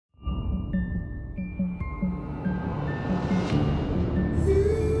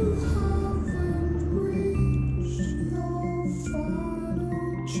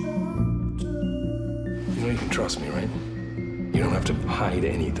have to hide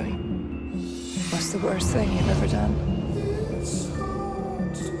anything. What's the worst thing you've ever done?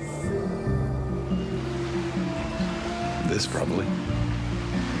 This, probably.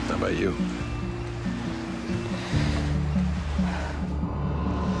 How about you?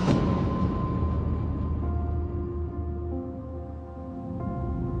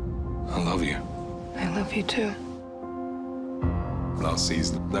 I love you. I love you too. Last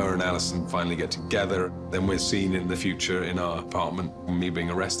season, Noah and Alison finally get together. Then we're seen in the future in our apartment, me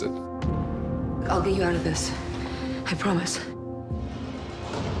being arrested. I'll get you out of this. I promise.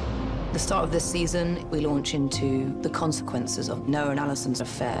 The start of this season, we launch into the consequences of Noah and Alison's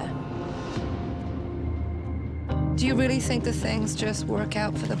affair. Do you really think that things just work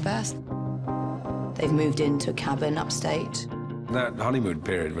out for the best? They've moved into a cabin upstate. That honeymoon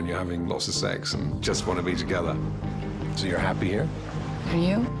period when you're having lots of sex and just want to be together. So you're happy here? Are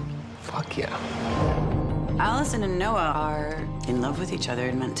you? Fuck yeah. Alison and Noah are in love with each other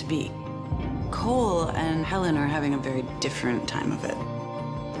and meant to be. Cole and Helen are having a very different time of it.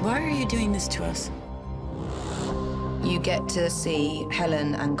 Why are you doing this to us? You get to see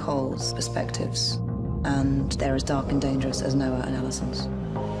Helen and Cole's perspectives, and they're as dark and dangerous as Noah and Alison's.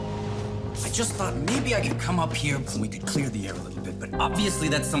 I just thought maybe I could come up here and we could clear the air a little bit, but obviously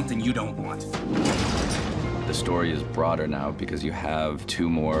that's something you don't want. The story is broader now because you have two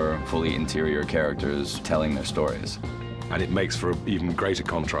more fully interior characters telling their stories. And it makes for an even greater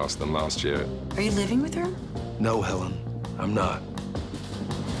contrast than last year. Are you living with her? No, Helen, I'm not.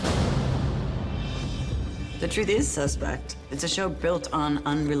 The truth is suspect. It's a show built on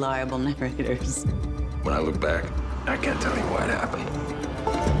unreliable narrators. When I look back, I can't tell you why it happened.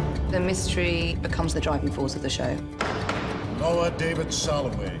 The mystery becomes the driving force of the show. Noah David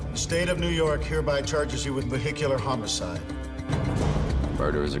Soloway, the state of New York hereby charges you with vehicular homicide.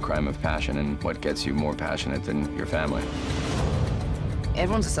 Murder is a crime of passion, and what gets you more passionate than your family?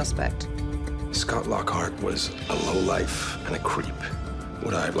 Everyone's a suspect. Scott Lockhart was a lowlife and a creep.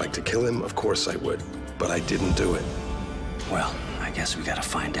 Would I have liked to kill him? Of course I would. But I didn't do it. Well, I guess we gotta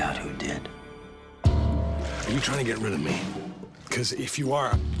find out who did. Are you trying to get rid of me? Because if you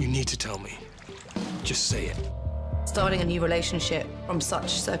are, you need to tell me. Just say it. Starting a new relationship from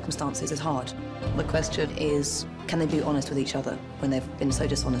such circumstances is hard. The question is, can they be honest with each other when they've been so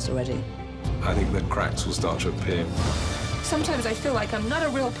dishonest already? I think the cracks will start to appear. Sometimes I feel like I'm not a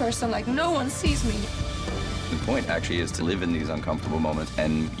real person, like no one sees me. The point actually is to live in these uncomfortable moments,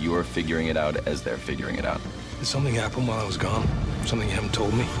 and you're figuring it out as they're figuring it out. Did something happen while I was gone? Something you haven't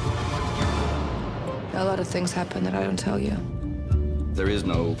told me? A lot of things happen that I don't tell you. There is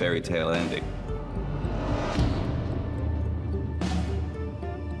no fairy tale ending.